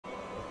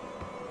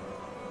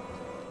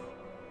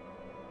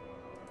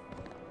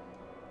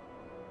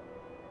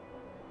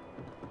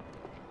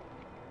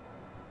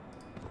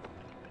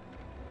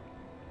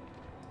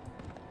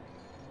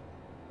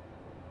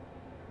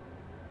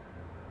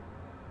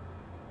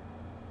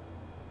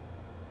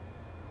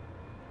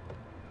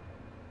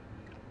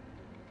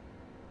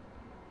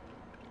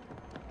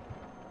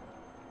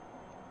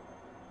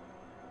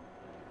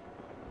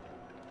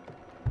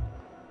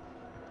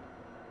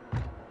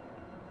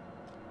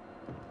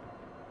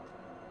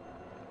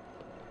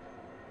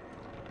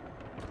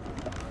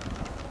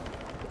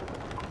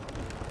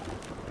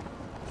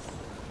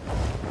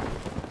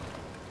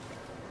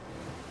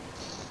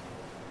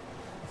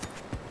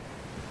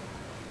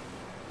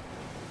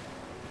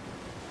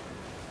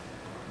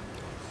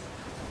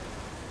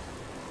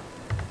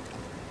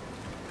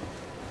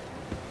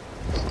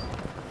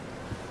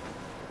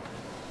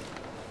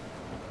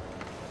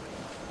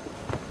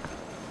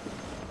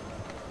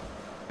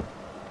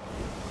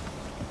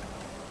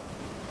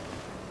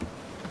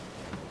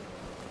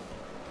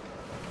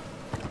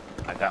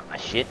Got my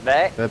shit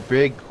back. That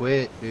brig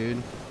quit,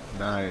 dude.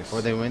 Nice.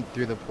 Or they went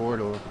through the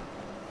portal.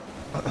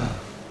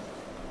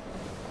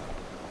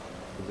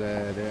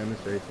 The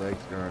emissary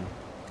flag's gone.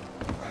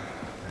 I think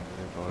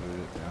they voted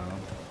it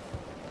down.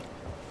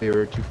 They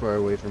were too far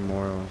away from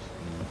Moros.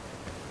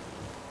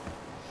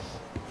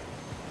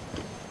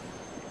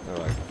 They're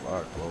like,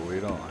 fuck, well,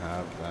 we don't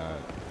have that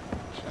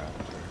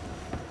chapter.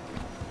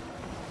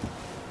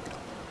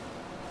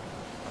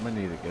 I'm gonna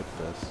need to get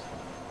this.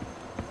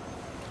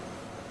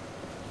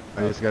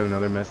 I just got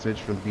another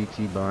message from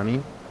BT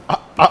Bonnie.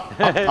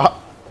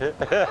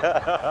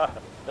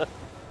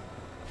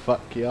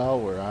 Fuck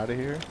y'all, we're out of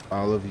here.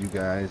 All of you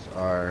guys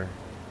are...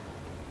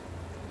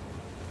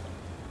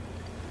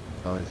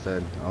 Oh, it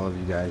said, all of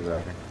you guys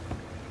are...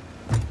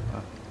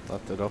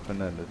 Left it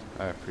open-ended.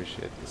 I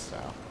appreciate the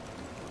style.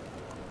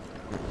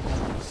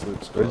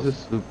 Sloop's Where's close. the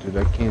sloop, dude?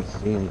 I can't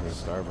see anything.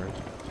 Starboard.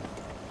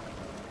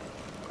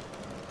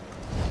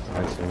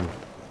 I see.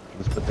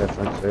 Let's put that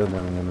front sail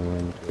down in the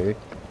wind, okay?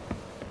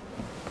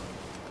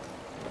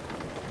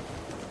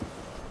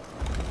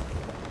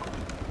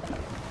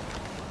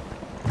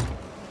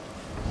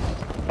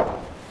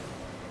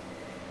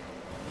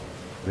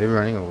 Are they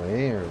running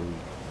away, or are we...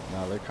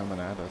 No, they're coming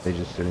at us. They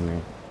just sitting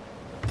there?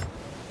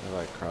 They're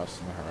like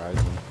crossing the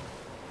horizon.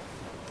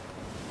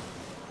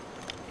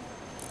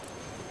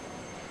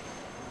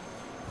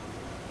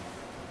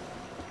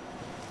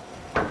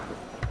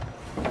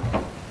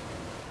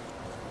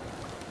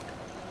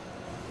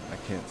 I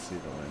can't see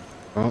the wind.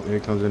 Oh, here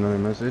comes another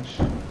message.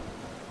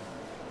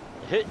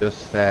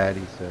 Just sad,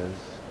 he says.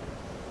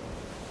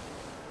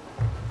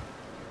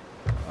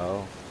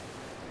 Oh.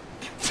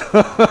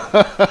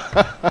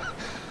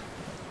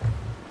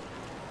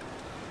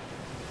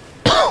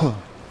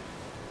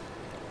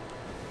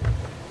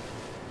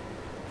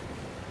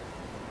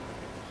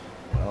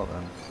 Well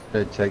then.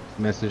 I text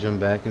message him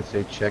back and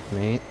say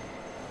checkmate.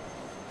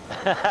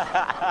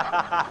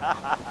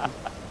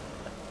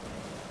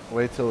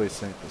 Wait till we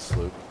sink the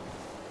sloop.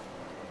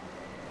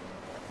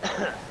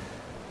 Yeah,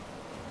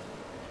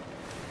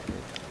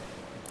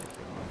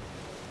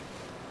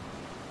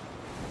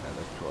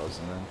 they're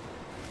closing in.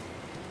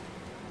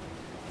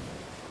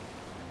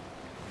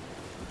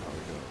 How we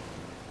go?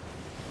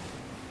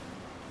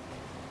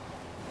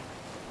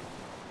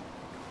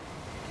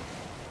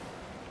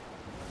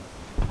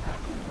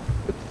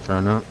 Put the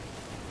front up.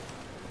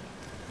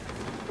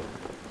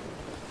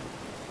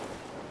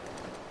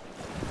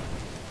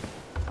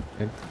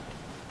 Okay.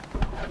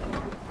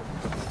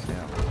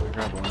 Yeah, we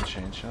grab one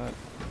chain shot.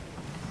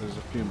 There's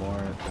a few more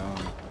down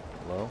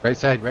low. Right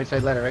side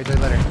ladder, right side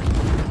ladder.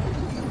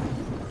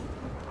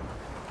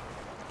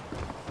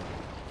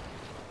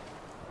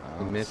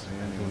 I He don't missed, see he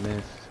anyone.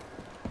 missed.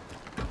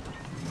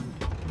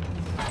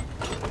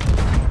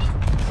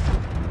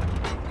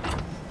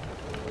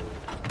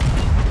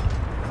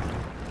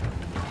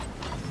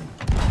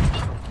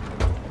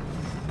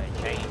 That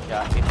chain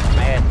shot hit the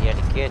mast, you had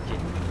to catch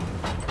it.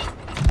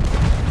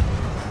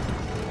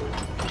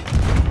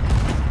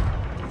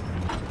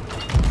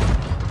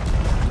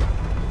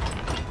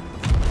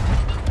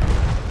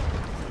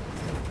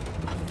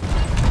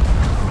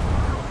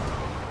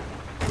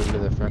 Put it to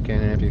the front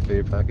cannon empty for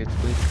your pockets,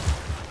 please.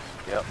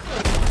 Yep.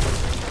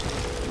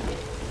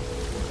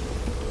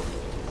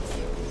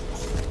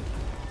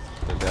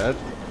 They're dead?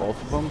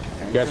 Both of them?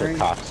 You guys are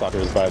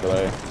cocksuckers, by the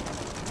way.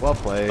 Well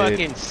played.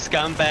 Fucking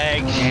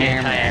scumbag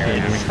shit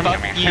ass.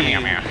 Fuck you.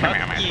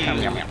 Fuck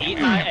you. Eat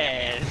my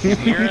ass.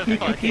 You're a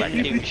fucking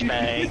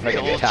douchebag. Like a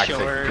Gold toxic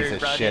short, piece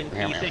of running shit.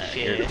 piece of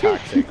You're shit.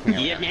 toxic.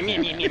 Yeah.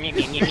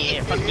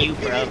 Fuck you,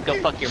 bro. Go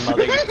fuck your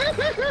mother.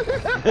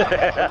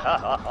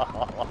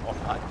 Oh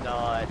my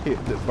god.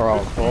 Bro,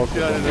 both of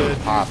them are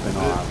popping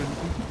off.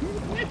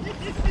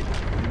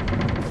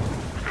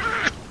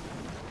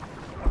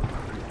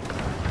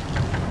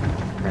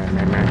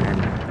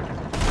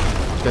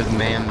 Says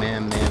ma'am, meow,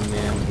 meow,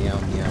 meow.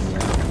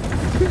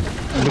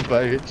 The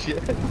pirate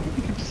jet.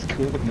 Just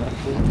going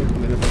off.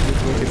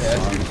 Looking at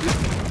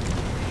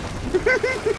you.